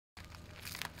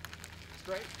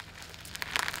straight.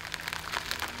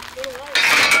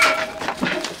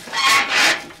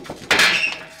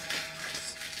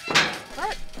 All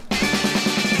right.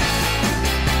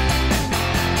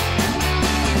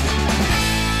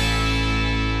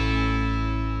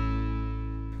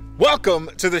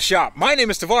 Welcome to the shop. My name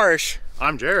is Tavarish.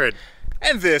 I'm Jared.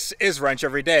 And this is Wrench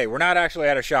Every Day. We're not actually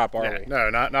at a shop, are we?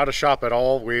 No, not a shop at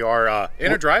all. We are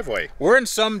in a driveway. We're in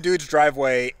some dude's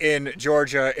driveway in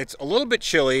Georgia. It's a little bit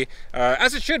chilly,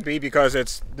 as it should be because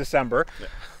it's December. Yeah.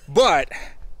 But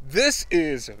this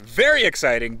is very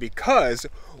exciting because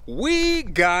we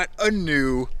got a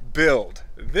new build.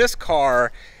 This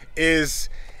car is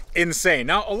insane.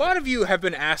 Now, a lot of you have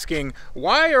been asking,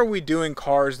 why are we doing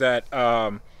cars that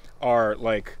are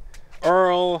like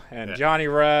Earl and Johnny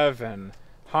Rev and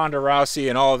Honda Rousey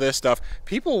and all of this stuff?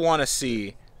 People want to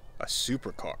see a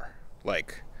supercar,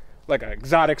 like an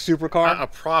exotic supercar, a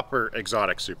proper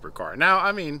exotic supercar. Now,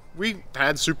 I mean, we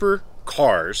had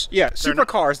supercars. Yeah,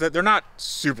 supercars that they're not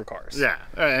supercars. Yeah,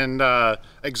 and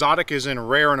exotic is in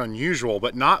rare and unusual,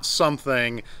 but not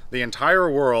something the entire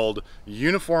world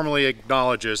uniformly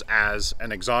acknowledges as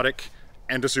an exotic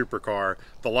and a supercar.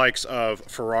 The likes of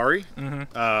Ferrari,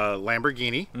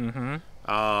 Lamborghini,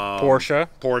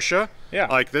 Porsche. Yeah,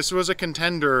 like this was a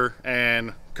contender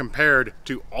and compared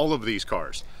to all of these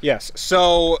cars. Yes,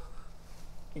 so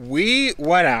we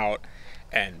went out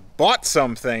and bought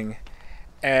something,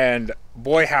 and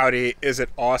boy howdy is it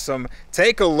awesome.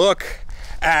 Take a look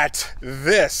at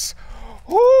this.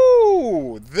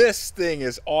 Woo! This thing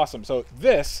is awesome. So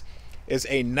this is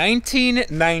a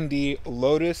 1990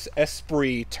 Lotus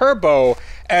Esprit Turbo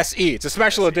SE. It's a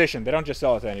special edition. They don't just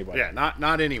sell it to anybody. Yeah,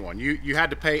 not anyone. You had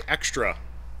to pay extra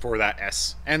for that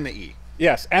S and the E.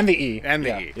 Yes, and the E. And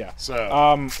the E. Yeah.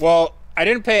 So well, I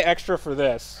didn't pay extra for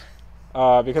this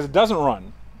because it doesn't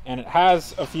run and it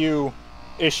has a few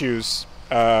issues,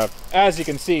 as you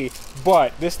can see.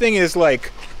 But this thing is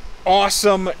like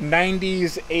awesome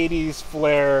 90s 80s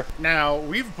flair. Now,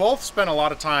 we've both spent a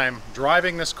lot of time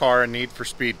driving this car in Need for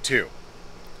Speed 2.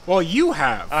 Well, you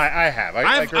have. I have.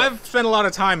 I've spent a lot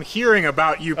of time hearing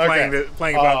about you playing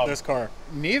about this car.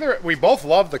 We both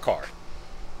love the car.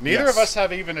 Neither of us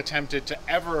have even attempted to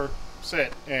ever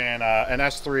sit in an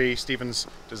S3 Stevens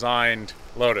designed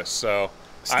Lotus. So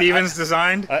Stevens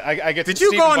designed? I get. Did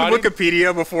you go on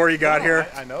Wikipedia before you got here?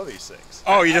 I know these things.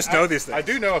 Oh, you just know these things. I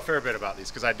do know a fair bit about these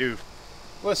because I do.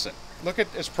 Listen, look at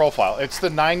his profile. It's the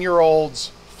 9-year-old's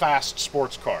fast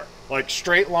sports car. Like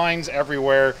straight lines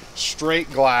everywhere,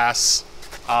 straight glass.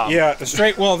 Yeah, the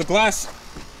straight. Well, the glass,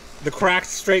 the cracked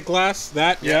straight glass.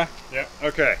 That. Yeah. Yeah.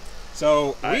 Okay.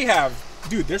 So we have,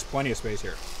 dude. There's plenty of space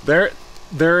here.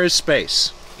 There is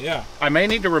space. Yeah. I may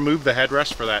need to remove the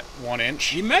headrest for that 1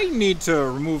 inch. You may need to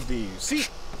remove the seat.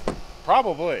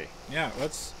 Probably. Yeah.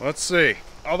 Let's see.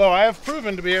 Although I have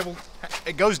proven to be able,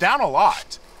 it goes down a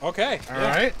lot. Okay. All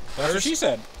right. That's what she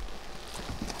said.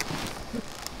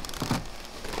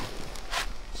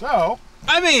 So,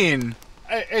 I mean,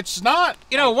 it's not.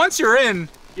 You know, once you're in,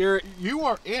 you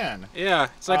are in. Yeah,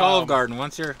 it's like Olive Garden.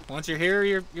 Once you're here,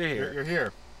 you're here. You're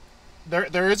here.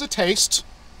 There is a taste.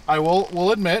 I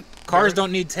will admit. Cars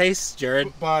don't need tastes,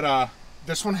 Jared. But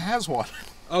this one has one.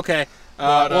 Okay.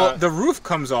 Well, the roof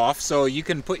comes off, so you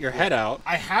can put your head out.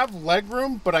 I have leg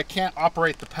room, but I can't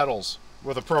operate the pedals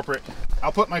with appropriate.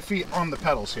 I'll put my feet on the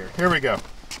pedals here. Here we go.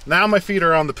 Now my feet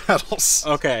are on the pedals.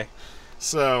 Okay.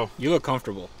 So you look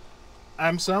comfortable.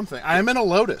 I'm something. I'm in a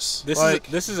Lotus.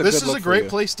 This is a great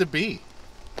place to be.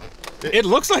 It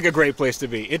looks like a great place to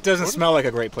be. It doesn't smell like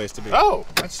a great place to be. Oh,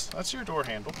 that's your door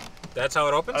handle. That's how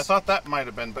it opens? I thought that might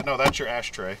have been, but no, that's your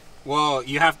ashtray. Well,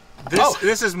 you have this.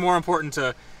 This is more important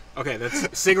to. Okay,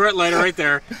 that's cigarette lighter right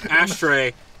there.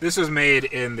 Ashtray. This was made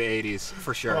in the 80s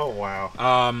for sure. Oh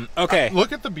wow. Okay.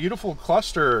 Look at the beautiful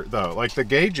cluster though. Like the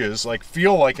gauges, like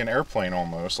feel like an airplane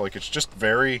almost. Like it's just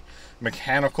very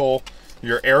mechanical.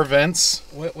 Your air vents.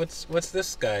 What's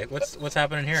this guy? What's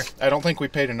happening here? I don't think we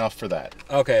paid enough for that.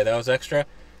 Okay, that was extra.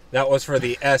 That was for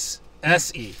the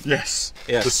SE. Yes.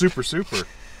 Yes. The super.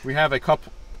 We have a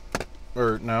couple,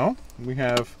 or no, we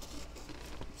have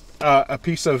a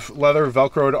piece of leather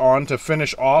velcroed on to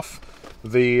finish off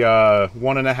the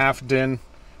 1.5 DIN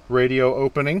radio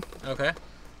opening. Okay.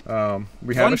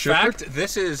 We have a shifter. Fun fact: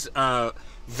 this is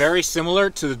very similar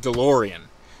to the DeLorean.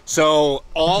 So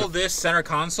all this center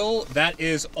console, that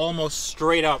is almost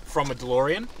straight up from a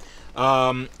DeLorean.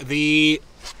 The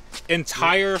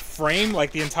entire frame,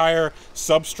 like the entire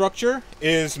substructure,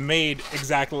 is made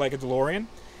exactly like a DeLorean.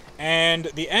 And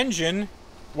the engine,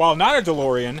 while not a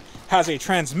DeLorean, has a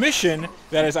transmission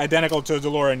that is identical to a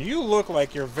DeLorean. You look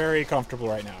like you're very comfortable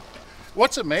right now.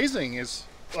 What's amazing is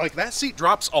like that seat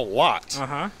drops a lot.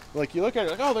 Like you look at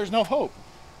it like, oh, there's no hope.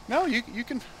 No, you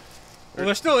can. Well,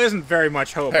 there still isn't very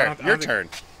much hope. Here, your turn.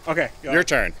 Okay. Your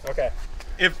turn. Okay.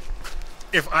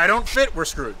 If I don't fit, we're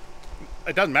screwed.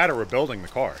 It doesn't matter. We're building the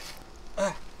car.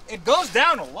 It goes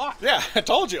down a lot. Yeah, I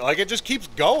told you. Like, it just keeps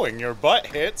going. Your butt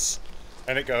hits,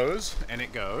 and it goes, and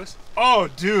it goes. Oh,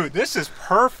 dude, this is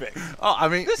perfect. Oh, I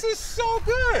mean, this is so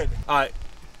good.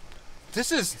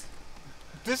 This is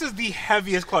the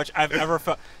heaviest clutch I've ever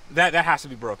felt. That has to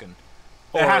be broken.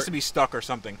 That has to be stuck or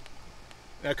something.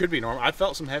 That could be normal. I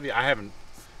felt some heavy. I haven't.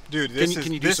 Dude,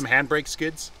 can you do some handbrake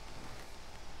skids?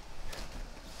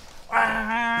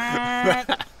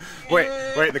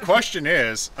 Wait. The question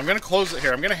is, I'm going to close it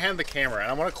here. I'm going to hand the camera,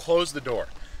 and I want to close the door.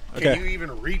 Okay. Can you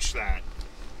even reach that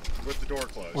with the door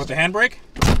closed? With the handbrake?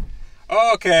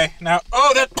 Okay. Now,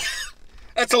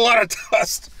 that's a lot of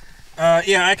dust.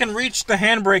 Yeah, I can reach the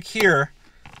handbrake here.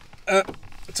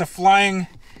 It's a flying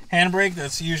handbrake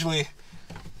that's usually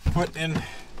put in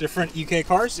different UK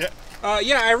cars. Yeah.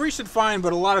 Yeah, I reached it fine,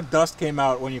 but a lot of dust came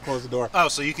out when you closed the door. Oh,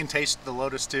 so you can taste the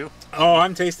Lotus too? Oh,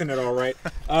 I'm tasting it all right.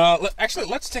 Actually,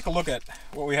 let's take a look at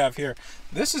what we have here.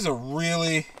 This is a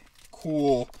really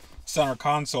cool center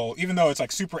console, even though it's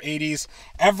like super 80s.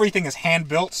 Everything is hand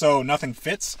built, so nothing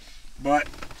fits. But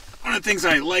one of the things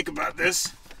I like about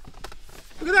this,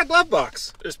 look at that glove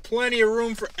box. There's plenty of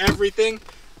room for everything.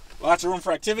 Lots of room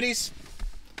for activities.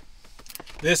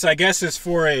 This, I guess, is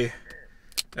for a...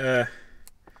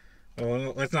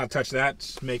 well, let's not touch that.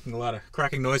 It's making a lot of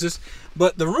cracking noises.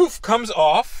 But the roof comes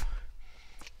off,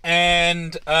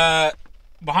 and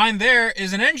behind there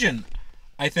is an engine,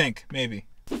 I think, maybe.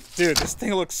 Dude, this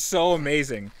thing looks so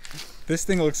amazing. This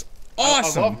thing looks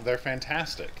awesome. I love them. They're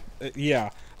fantastic. Yeah.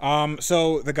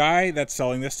 So the guy that's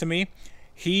selling this to me,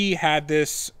 he had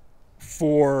this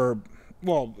for,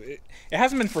 well, it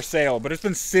hasn't been for sale, but it's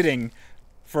been sitting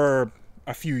for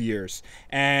a few years,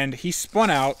 and he spun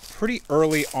out pretty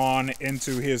early on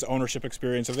into his ownership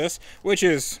experience of this, which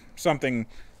is something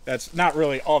that's not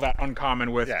really all that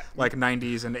uncommon with like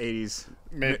 90s and 80s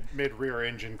mid rear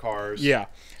engine cars. Yeah.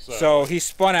 So he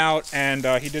spun out, and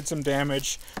he did some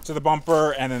damage to the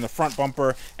bumper and then the front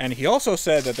bumper, and he also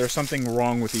said that there's something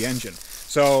wrong with the engine.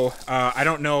 So I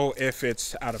don't know if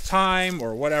it's out of time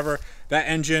or whatever. That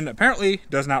engine apparently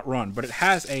does not run, but it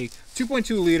has a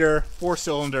 2.2 liter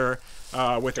 4-cylinder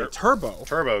with a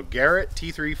turbo. Garrett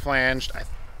T3 flanged. I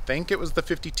think it was the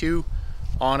 52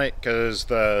 on it, because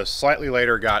the slightly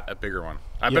later got a bigger one.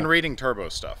 I've been reading turbo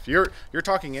stuff. You're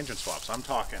talking engine swaps. I'm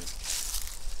talking,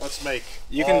 let's make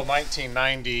all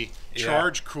 1990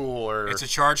 charge cooler. It's a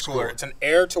charge cooler. It's an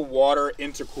air to water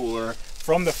intercooler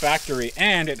from the factory,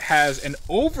 and it has an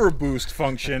overboost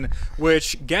function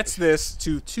which gets this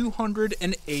to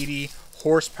 280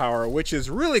 horsepower, which is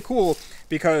really cool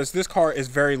because this car is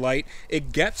very light.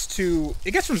 It gets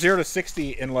from 0 to 60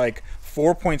 in like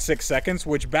 4.6 seconds,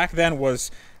 which back then was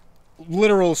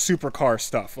literal supercar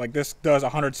stuff. Like, this does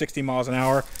 160 miles an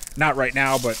hour. Not right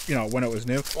now, but you know, when it was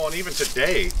new. Well, and even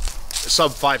today,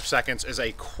 sub 5 seconds is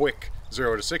a quick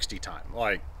 0 to 60 time.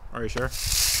 Like, are you sure?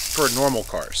 For normal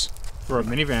cars. For a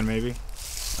minivan, maybe.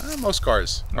 Most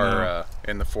cars are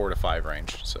in the 4 to 5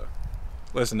 range. So,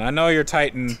 listen, I know your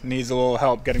Titan needs a little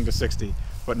help getting to 60,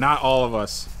 but not all of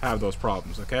us have those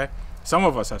problems. Okay, some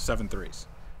of us have 7.3s.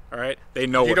 All right, they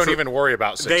know. You don't even worry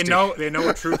about 60. They know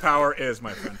what true power is,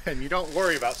 my friend. And you don't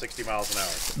worry about 60 miles an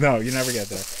hour. No, you never get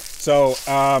there. So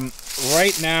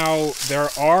right now there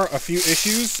are a few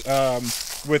issues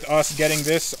with us getting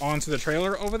this onto the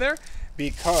trailer over there,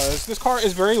 because this car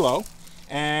is very low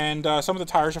and some of the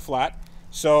tires are flat.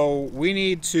 So we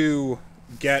need to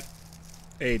get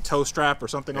a tow strap or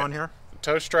something on here.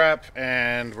 Tow strap,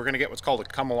 and we're going to get what's called a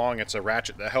come along. It's a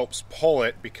ratchet that helps pull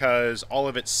it, because all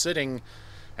of it's sitting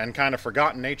and kind of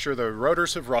forgotten nature. The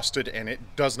rotors have rusted and it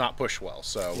does not push well.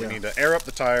 So we need to air up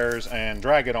the tires and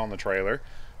drag it on the trailer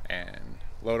and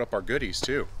load up our goodies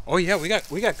too. Oh yeah, we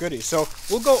got goodies. So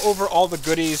we'll go over all the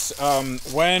goodies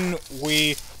when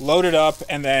we load it up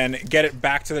and then get it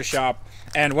back to the shop.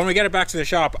 And when we get it back to the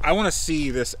shop, I want to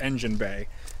see this engine bay,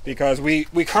 because we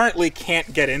currently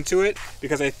can't get into it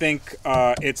because I think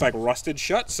it's like rusted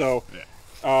shut. So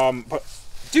but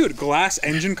dude, glass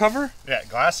engine cover? Yeah,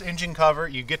 glass engine cover.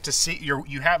 You get to see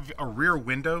you have a rear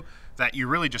window that you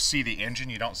really just see the engine.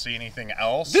 You don't see anything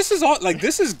else. This is all like,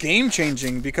 this is game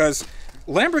changing, because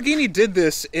Lamborghini did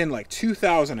this in like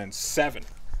 2007.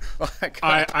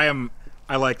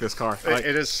 I like this car.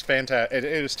 It is fantastic. It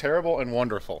is terrible and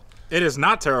wonderful. It is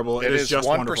not terrible. It is just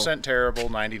 1% wonderful. terrible,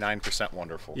 99%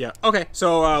 wonderful. Yeah. Okay.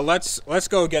 So let's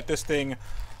go get this thing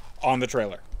on the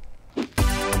trailer.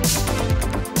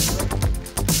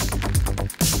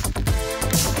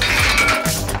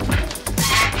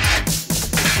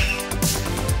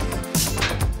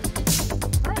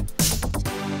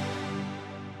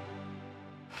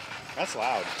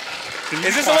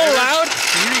 Is this a little loud?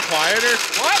 Can you be quieter?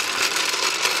 What?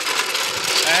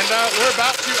 And we're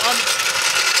about to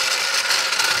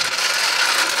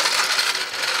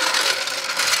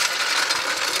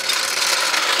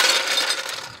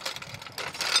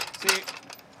See,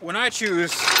 when I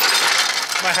choose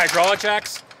my hydraulic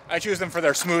jacks, I choose them for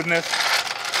their smoothness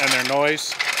and their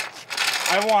noise.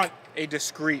 I want a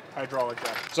discreet hydraulic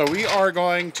jack. So we are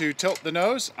going to tilt the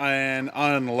nose and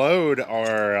unload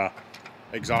our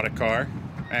exotic car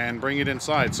and bring it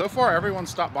inside. So far, everyone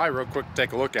stopped by real quick to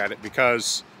take a look at it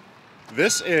because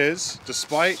this is,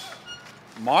 despite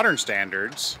modern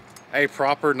standards, a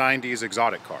proper 90s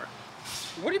exotic car.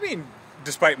 What do you mean,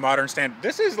 despite modern standards?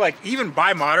 This is like, even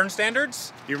by modern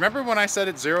standards? You remember when I said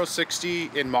at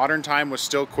 0-60 in modern time was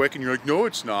still quick and you're like, no,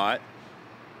 it's not.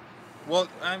 Well,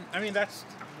 I mean, that's,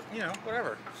 you know,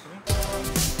 whatever.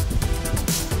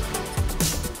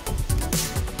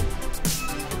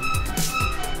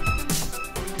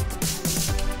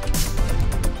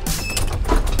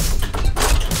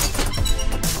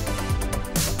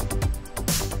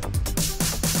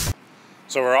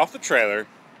 So we're off the trailer.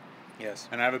 Yes.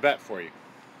 And I have a bet for you.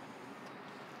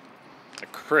 A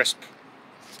crisp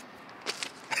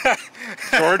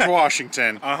George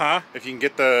Washington. Uh-huh. If you can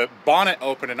get the bonnet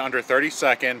open in under 30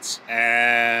 seconds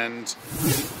and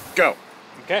go.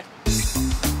 Okay.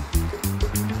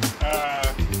 All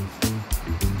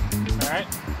right.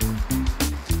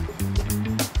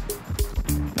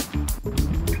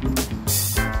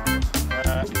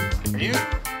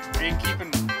 Are you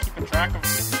keeping track of?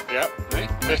 Yep.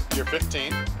 You're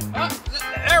 15.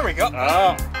 There we go.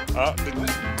 Oh.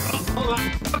 Hold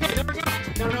on. Okay, there we go.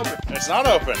 Got it open. It's not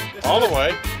open. All the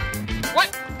way.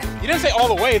 What? You didn't say all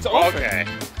the way. It's open. Okay.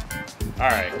 All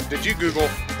right. Did you Google?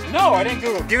 No, I didn't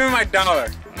Google. Give me my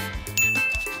 $1.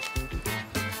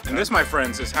 And this, my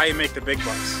friends, is how you make the big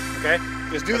bucks. Okay?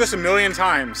 Just do this a million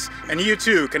times, and you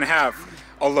too can have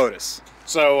a Lotus.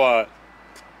 So,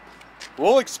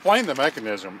 we'll explain the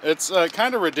mechanism. It's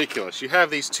kind of ridiculous. You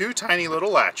have these two tiny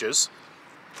little latches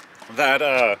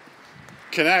that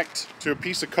connect to a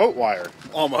piece of coat wire,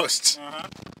 almost. Uh-huh.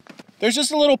 There's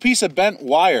just a little piece of bent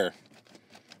wire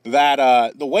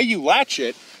that the way you latch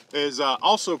it is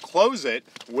also close it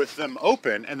with them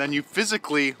open, and then you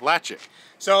physically latch it.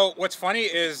 So what's funny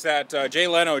is that Jay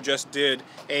Leno just did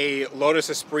a Lotus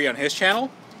Esprit on his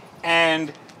channel,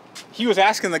 and he was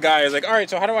asking the guy, he's like, all right,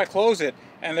 so how do I close it?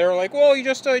 And they were like, well, you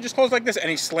just close like this, and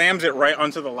he slams it right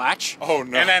onto the latch. Oh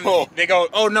no! And then they go,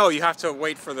 oh no, you have to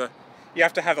wait for you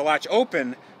have to have the latch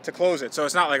open to close it. So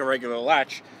it's not like a regular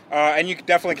latch, and you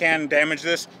definitely can damage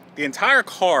this. The entire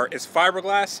car is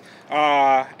fiberglass,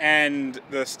 and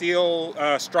the steel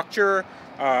structure.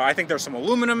 I think there's some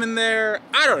aluminum in there.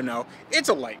 I don't know. It's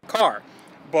a light car,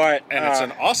 but and it's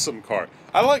an awesome car.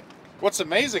 What's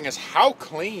amazing is how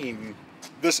clean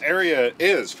this area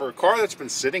is for a car that's been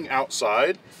sitting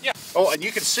outside. Yeah. Oh, and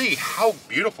you can see how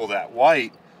beautiful that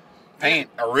white paint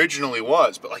originally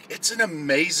was, but like it's in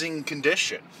amazing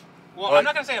condition. Well, like, I'm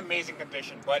not gonna say amazing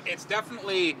condition, but it's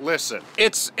definitely. Listen,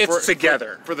 it's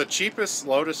together. For the cheapest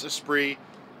Lotus Esprit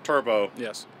Turbo.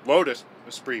 Yes. Lotus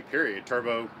Esprit period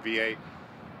Turbo V8.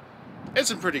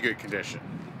 It's in pretty good condition.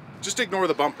 Just ignore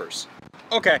the bumpers.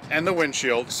 Okay. And the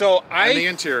windshield. So and the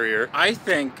interior. I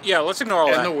think, yeah, let's ignore all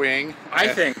that. And the wing. I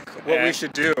think what we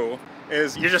should do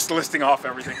is, you're just listing off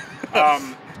everything.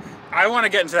 I want to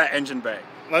get into that engine bay.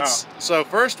 So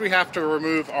first we have to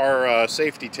remove our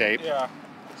safety tape. Yeah.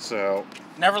 So.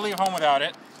 Never leave home without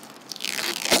it.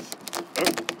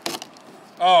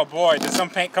 Oh boy, did some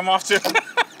paint come off too?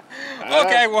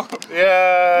 Okay, well.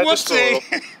 Yeah, we'll just see.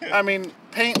 I mean,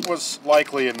 paint was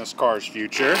likely in this car's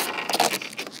future.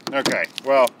 Okay,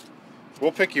 well,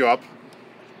 we'll pick you up.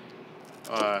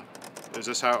 Is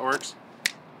this how it works?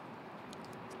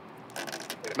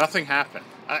 Nothing happened.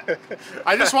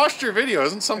 I just watched your video.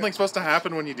 Isn't something supposed to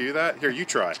happen when you do that? Here, you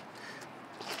try.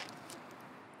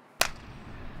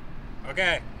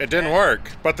 Okay. It didn't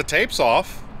work, but the tape's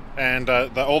off, and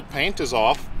the old paint is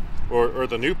off, or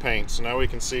the new paint, so now we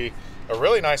can see a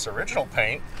really nice original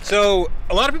paint. So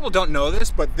a lot of people don't know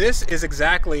this, but this is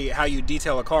exactly how you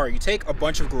detail a car. You take a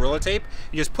bunch of Gorilla Tape,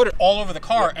 you just put it all over the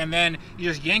car, and then you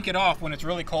just yank it off when it's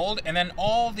really cold, and then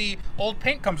all the old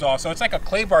paint comes off. So it's like a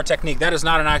clay bar technique. That is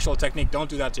not an actual technique. Don't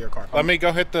do that to your car. Let me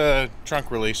go hit the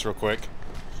trunk release real quick.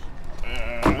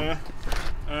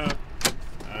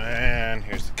 And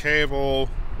here's the cable.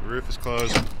 The roof is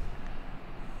closed.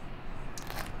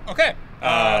 Okay.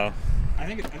 I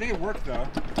think it worked though.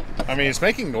 I mean, it's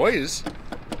making noise.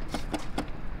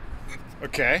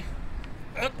 Okay.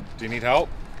 Do you need help?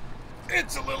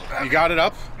 It's a little heavy. You got it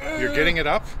up? You're getting it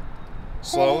up?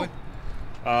 Slowly?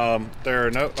 There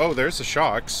are no. Oh, there's the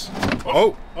shocks.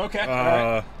 Oh. Okay. All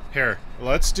right. Here,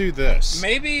 let's do this.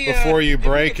 Maybe before you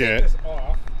break it,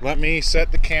 off. let me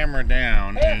set the camera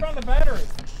down. Hey, I found the battery.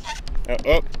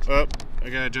 Oh. I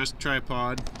gotta adjust the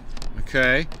tripod.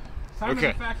 Okay. Time to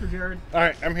the factory, Jared. All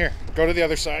right, I'm here. Go to the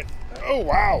other side. Oh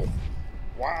wow.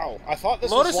 Wow. I thought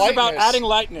this Lotus was lightness. is about adding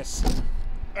lightness.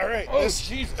 All right. Oh,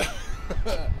 jeez.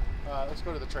 Let's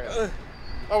go to the trailer.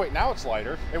 Oh wait, now it's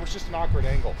lighter. It was just an awkward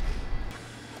angle.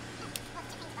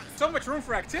 So much room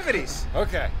for activities.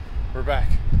 Okay, we're back.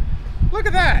 Look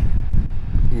at that.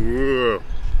 Ooh.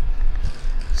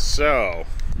 So,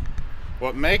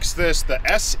 what makes this the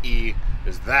SE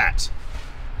is that.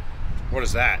 What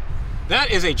is that?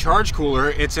 That is a charge cooler.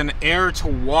 It's an air to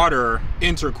water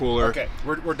intercooler. Okay,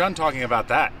 we're done talking about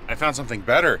that. I found something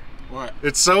better. What?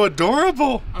 It's so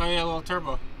adorable. Oh yeah, a little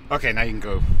turbo. Okay, now you can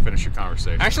go finish your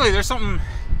conversation. Actually, there's something.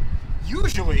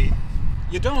 Usually,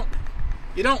 you don't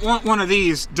want one of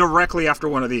these directly after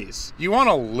one of these. You want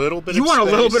a little bit. You of want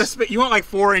space. a little bit of space. You want like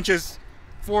 4 inches,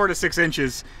 4 to 6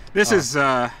 inches. This is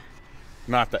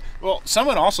not that. Well,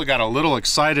 someone also got a little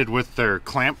excited with their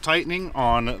clamp tightening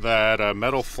on that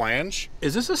metal flange.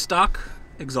 Is this a stock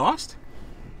exhaust?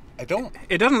 I don't.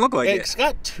 It doesn't look like it. It's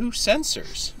got 2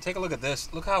 sensors. Take a look at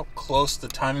this. Look how close the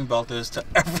timing belt is to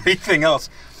everything else.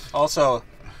 Also,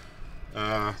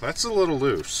 that's a little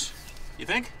loose. You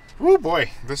think? Oh boy,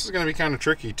 this is going to be kind of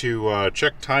tricky to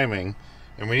check timing,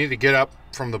 and we need to get up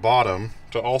from the bottom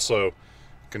to also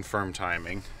confirm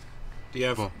timing. Do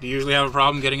you usually have a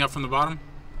problem getting up from the bottom?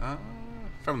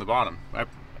 From the bottom.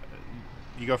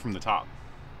 You go from the top.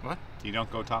 What? You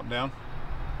don't go top down.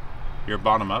 You're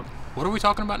bottom up. What are we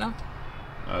talking about now?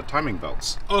 Timing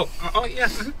belts. Oh yeah.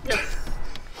 Yeah.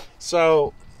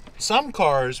 So, some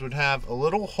cars would have a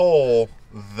little hole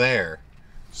there,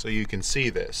 so you can see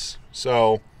this.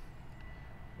 So,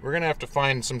 we're gonna have to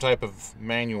find some type of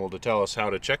manual to tell us how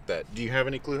to check that. Do you have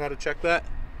any clue how to check that?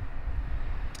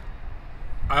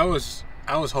 I was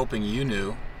hoping you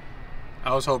knew.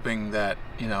 I was hoping that,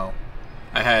 you know,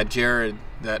 I had Jared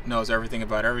that knows everything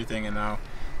about everything, and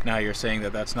now you're saying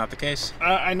that that's not the case.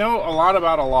 I know a lot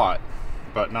about a lot,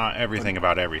 but not everything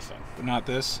about everything. But not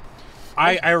this.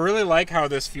 I really like how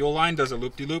this fuel line does a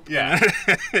loop-de-loop. Yeah.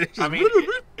 I mean,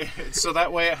 so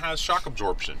that way it has shock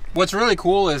absorption. What's really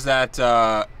cool is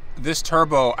that this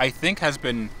turbo, I think, has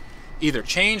been either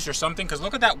changed or something, because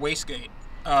look at that wastegate.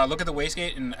 Look at the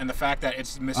wastegate and the fact that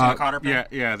it's missing a cotter pin.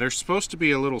 Yeah, there's supposed to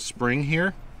be a little spring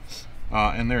here,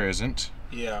 and there isn't.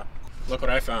 Yeah. Look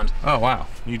what I found. Oh, wow.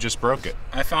 You just broke it.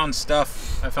 I found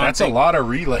stuff. That's a lot of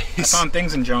relays. I found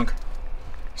things in junk.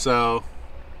 So,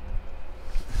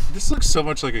 this looks so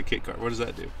much like a kit car. What does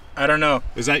that do? I don't know.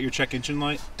 Is that your check engine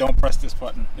light? Don't press this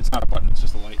button. It's not a button, it's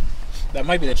just a light. That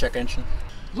might be the check engine.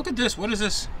 Look at this. What is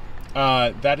this?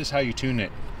 That is how you tune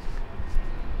it.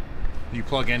 You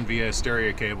plug in via a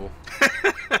stereo cable.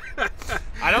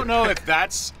 I don't know if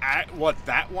that's what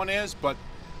that one is, but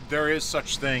there is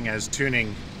such thing as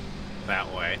tuning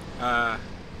that way.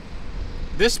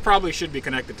 This probably should be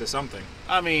connected to something.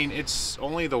 I mean, it's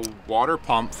only the water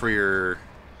pump for your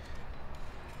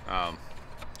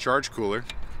charge cooler.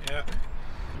 Yeah.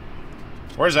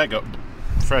 Where does that go?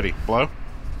 Freddie, blow?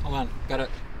 Hold on. Got it.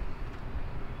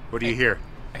 What do you hear?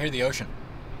 I hear the ocean.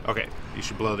 Okay, you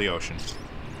should blow the ocean.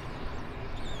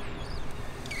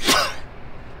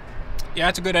 Yeah,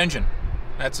 it's a good engine.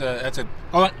 That's a.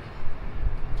 Hold on.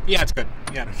 Yeah, it's good.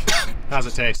 Yeah. How's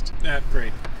it taste?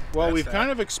 Great. Well, we've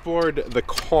kind of explored the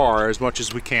car as much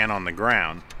as we can on the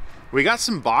ground. We got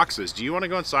some boxes. Do you want to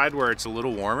go inside where it's a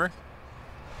little warmer?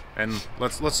 And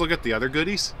let's look at the other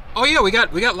goodies. Oh yeah, we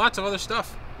got lots of other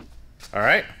stuff. All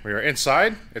right, we are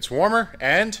inside. It's warmer,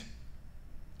 and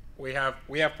we have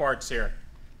parts here.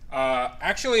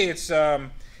 Actually, it's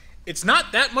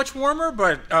not that much warmer,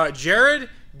 but Jared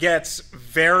gets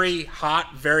very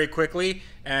hot very quickly.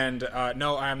 And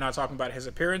no, I am not talking about his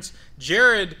appearance.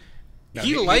 Jared,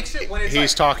 he likes it when it's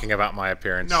he's talking about my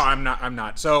appearance. No, I'm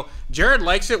not. So Jared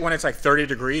likes it when it's like 30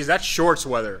 degrees. That's shorts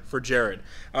weather for Jared.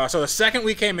 So the second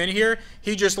we came in here,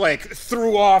 he just like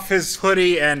threw off his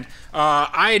hoodie, and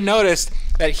I noticed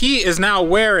that he is now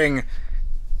wearing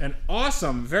an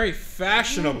awesome, very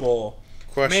fashionable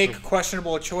Make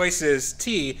Questionable Choices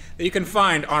tee that you can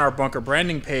find on our Bunker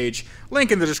branding page. Link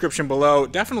in the description below.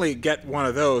 Definitely get one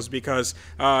of those, because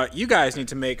you guys need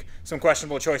to make some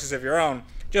questionable choices of your own,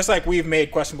 just like we've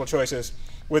made questionable choices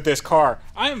with this car.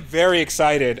 I am very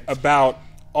excited about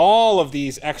all of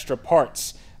these extra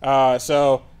parts.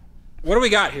 So what do we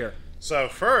got here? So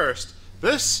first,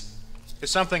 this is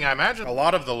something I imagine a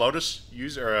lot of the Lotus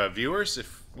viewers,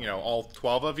 if you know all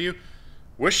 12 of you,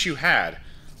 wish you had.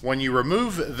 when you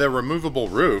remove the removable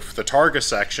roof, the Targa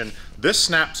section, this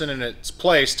snaps in its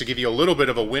place to give you a little bit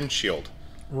of a windshield.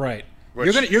 Right.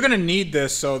 You're gonna need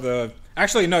this so the...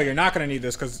 Actually, no, you're not gonna need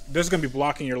this because this is gonna be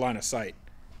blocking your line of sight.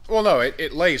 Well, no,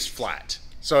 it lays flat,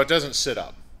 so it doesn't sit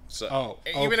up. So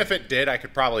even okay. if it did, I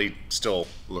could probably still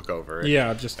look over it.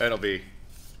 Yeah, just... It'll be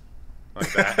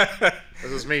like that.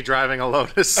 This is me driving a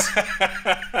Lotus.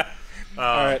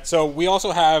 All right, so we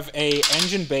also have a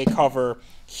engine bay cover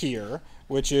here,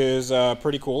 which is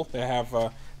pretty cool. They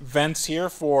have vents here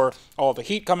for all the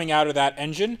heat coming out of that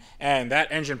engine, and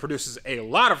that engine produces a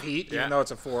lot of heat, even though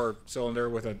it's a 4-cylinder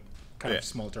with a kind of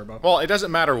small turbo. Well, it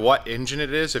doesn't matter what engine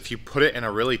it is. If you put it in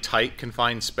a really tight,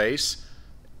 confined space,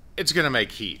 it's going to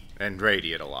make heat and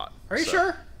radiate a lot. Are you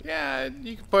sure? Yeah,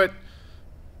 you can put...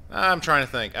 I'm trying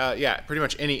to think. Yeah, pretty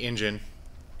much any engine.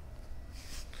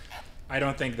 I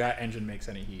don't think that engine makes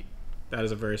any heat. That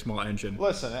is a very small engine.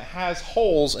 Listen, it has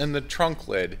holes in the trunk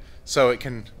lid so it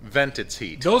can vent its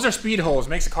heat. Those are speed holes.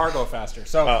 Makes the car go faster.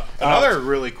 So another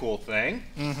really cool thing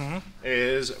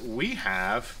is we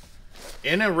have,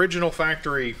 in original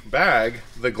factory bag,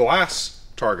 the glass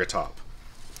Targa top.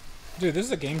 Dude, this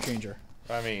is a game changer.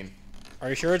 I mean... Are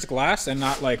you sure it's glass and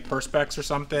not like Perspex or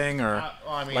something, or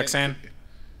Lexan?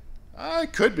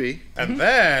 It could be. And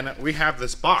then we have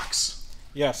this box.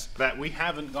 Yes. That we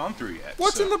haven't gone through yet.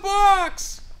 What's in the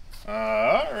box? All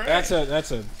right. That's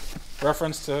a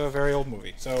reference to a very old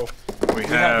movie. So we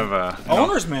have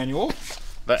owner's manual.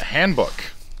 The handbook.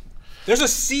 There's a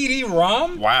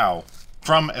CD-ROM. Wow.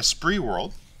 From Esprit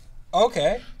World.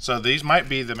 Okay. So these might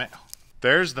be the...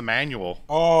 There's the manual.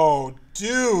 Oh,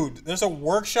 dude. There's a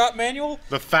workshop manual?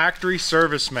 The factory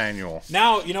service manual.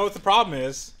 Now, you know what the problem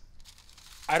is?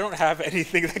 I don't have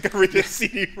anything that can read a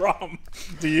CD-ROM.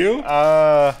 Do you?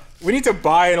 We need to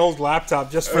buy an old laptop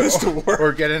just for this to work.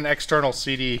 Or get an external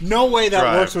CD. No way that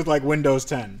drive. works with like Windows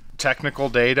 10. Technical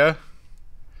data.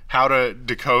 How to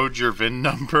decode your VIN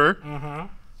number.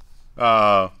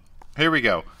 Here we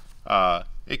go.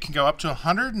 It can go up to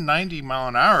 190 mile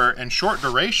an hour and short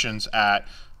durations at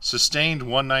sustained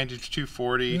 190 to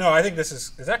 240. No, I think this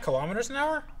is that kilometers an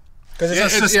hour? Because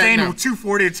it's sustained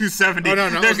 240 to 270. Oh,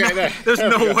 no. There's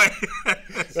no way.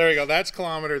 There we go. That's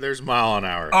kilometer. There's mile an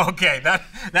hour. Okay,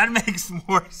 that makes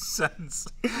more sense.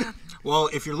 Well,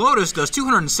 if your Lotus does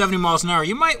 270 miles an hour,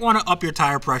 you might want to up your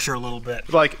tire pressure a little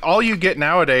bit. Like, all you get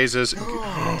nowadays is...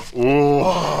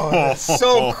 Oh, that's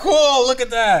so cool. Look at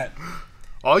that.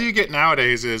 All you get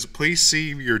nowadays is, please see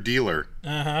your dealer.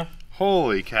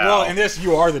 Holy cow. Well, in this,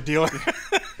 you are the dealer.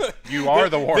 You are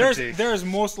the warranty. There's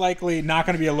most likely not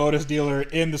going to be a Lotus dealer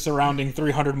in the surrounding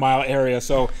 300-mile area.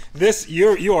 So this,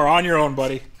 you are on your own,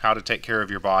 buddy. How to take care of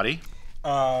your body.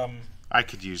 I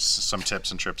could use some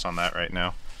tips and trips on that right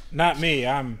now. Not me.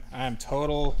 I'm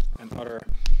total and utter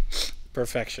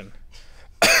perfection.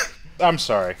 I'm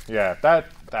sorry. Yeah,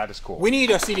 that is cool. We need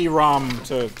a CD-ROM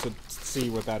to see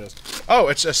what that is. Oh,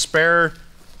 it's a spare...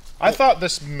 I thought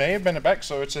this may have been a back,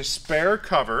 so it's a spare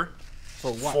cover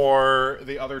for what? For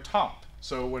the other top.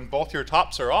 So when both your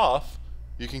tops are off,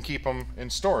 you can keep them in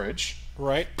storage.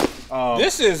 Right.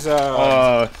 This is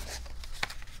whoa,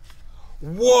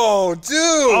 dude!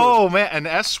 Oh man, an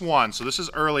S1. So this is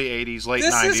early '80s, late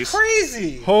 '90s. This is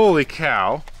crazy! Holy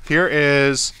cow! Here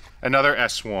is another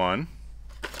S1.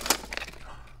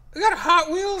 We got Hot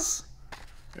Wheels.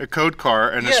 A code car,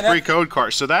 an Esprit code car.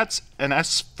 So that's an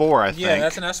S4, I think. Yeah,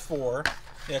 that's an S4.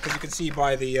 Yeah, because you can see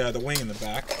by the wing in the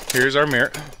back. Here's our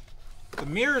mirror. The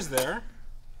mirror's there.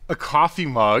 A coffee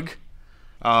mug.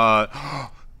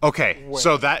 Okay,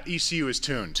 so that ECU is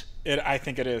tuned. I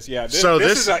think it is. Yeah. This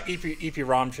is an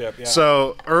EP-ROM chip. Yeah.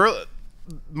 So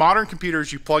modern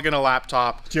computers, you plug in a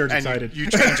laptop. Jared's and excited. You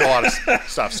change a lot of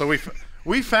stuff. So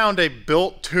we found a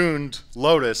built-tuned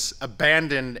Lotus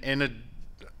abandoned in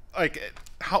a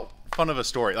how fun of a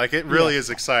story. Like, it really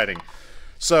is exciting.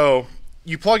 So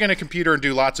you plug in a computer and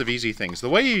do lots of easy things. The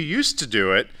way you used to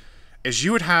do it is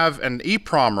you would have an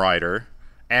EEPROM writer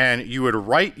and you would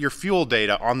write your fuel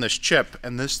data on this chip,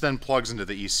 and this then plugs into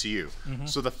the ECU.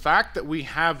 So the fact that we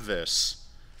have this,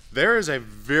 there is a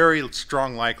very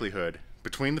strong likelihood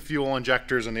between the fuel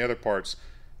injectors and the other parts,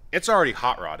 it's already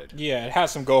hot rodded. Yeah, it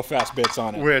has some go fast bits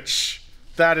on it. Which...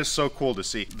 that is so cool to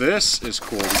see. This is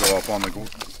cool to go up on the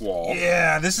wall.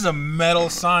 Yeah, this is a metal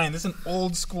sign. This is an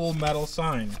old school metal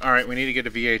sign. All right, we need to get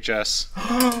a VHS.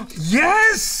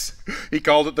 Yes! He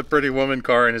called it the Pretty Woman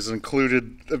car and has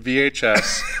included a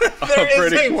VHS of a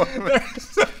Pretty Woman.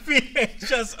 There's a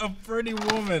VHS of Pretty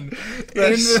Woman.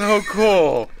 That's so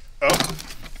cool. Oh,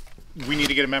 we need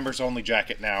to get a members only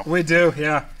jacket now. We do,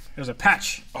 yeah. There's a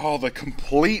patch. Oh, the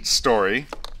complete story.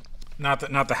 Not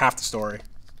the half the story.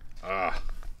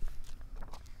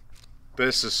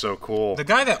 This is so cool. The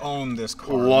guy that owned this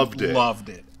car loved it. Loved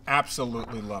it.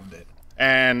 Absolutely loved it.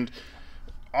 And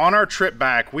on our trip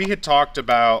back, we had talked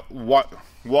about what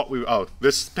we... Oh,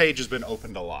 this page has been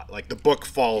opened a lot. Like, the book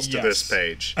falls to this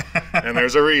page. And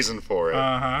there's a reason for it.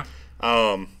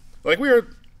 Like, we were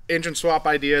engine swap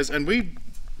ideas, and we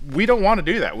don't want to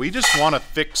do that. We just want to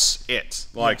fix it.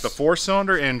 Like, the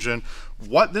 4-cylinder engine,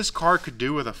 what this car could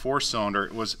do with a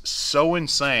 4-cylinder was so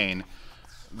insane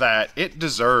that it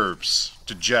deserves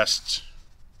to just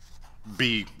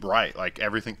be right. Like,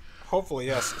 everything... Hopefully,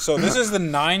 yes. So this is the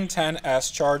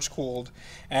 910S charge cooled,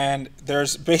 and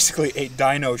there's basically a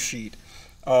dyno sheet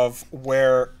of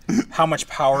how much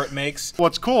power it makes.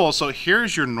 What's cool, so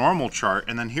here's your normal chart,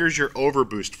 and then here's your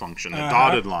overboost function, the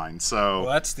dotted line. So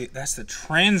well, that's the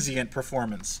transient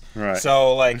performance. Right.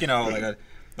 So like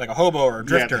like a hobo or a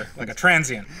drifter, like a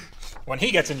transient. When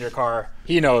he gets in your car,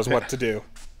 he knows what to do.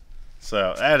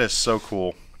 So that is so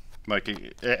cool. Like,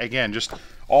 again, just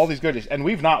all these goodies. And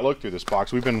we've not looked through this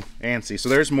box. We've been antsy. So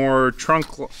there's more trunk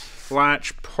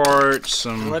latch parts,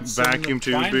 some vacuum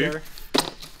tubes.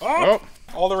 All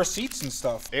the receipts and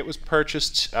stuff. It was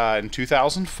purchased in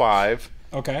 2005.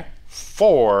 Okay.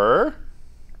 For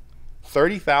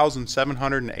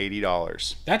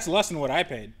 $30,780. That's less than what I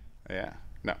paid. Yeah.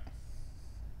 No.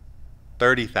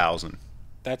 $30,000.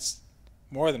 That's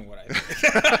more than what I paid.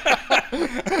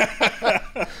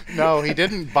 No, he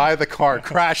didn't buy the car,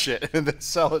 crash it, and then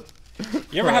sell it.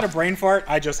 You ever had a brain fart?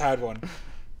 I just had one.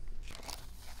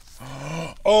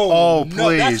 Oh, no,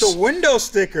 please. That's the window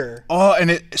sticker. Oh, and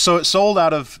it sold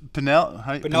out of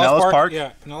Pinellas Park?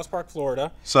 Yeah, Pinellas Park,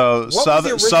 Florida. So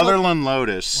Sutherland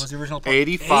Lotus. What was the original price?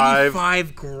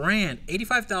 85 grand.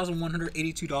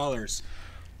 $85,182.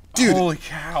 Dude, holy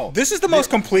cow. This is the most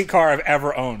complete car I've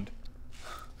ever owned.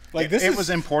 Like it was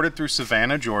imported through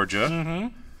Savannah, Georgia.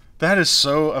 Mm-hmm. That is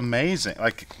so amazing.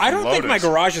 Like, I don't think my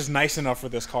garage is nice enough for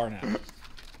this car now.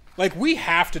 Like, we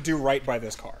have to do right by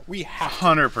this car. We have to.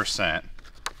 100%.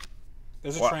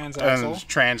 There's a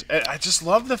transaxle. I just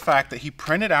love the fact that he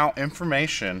printed out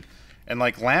information and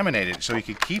like laminated it so he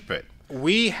could keep it.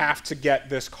 We have to get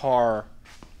this car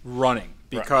running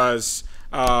because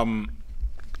I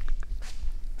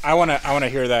want to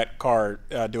hear that car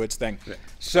do its thing. Yeah.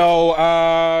 So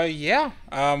yeah.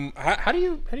 How do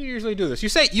you usually do this? You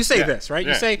say this, right?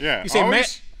 You say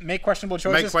make questionable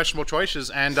choices. Make questionable choices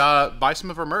and buy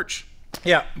some of our merch.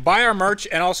 Yeah, buy our merch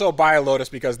and also buy a Lotus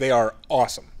because they are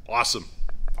awesome. Awesome.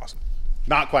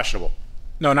 Not questionable.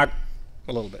 No, not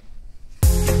a little bit.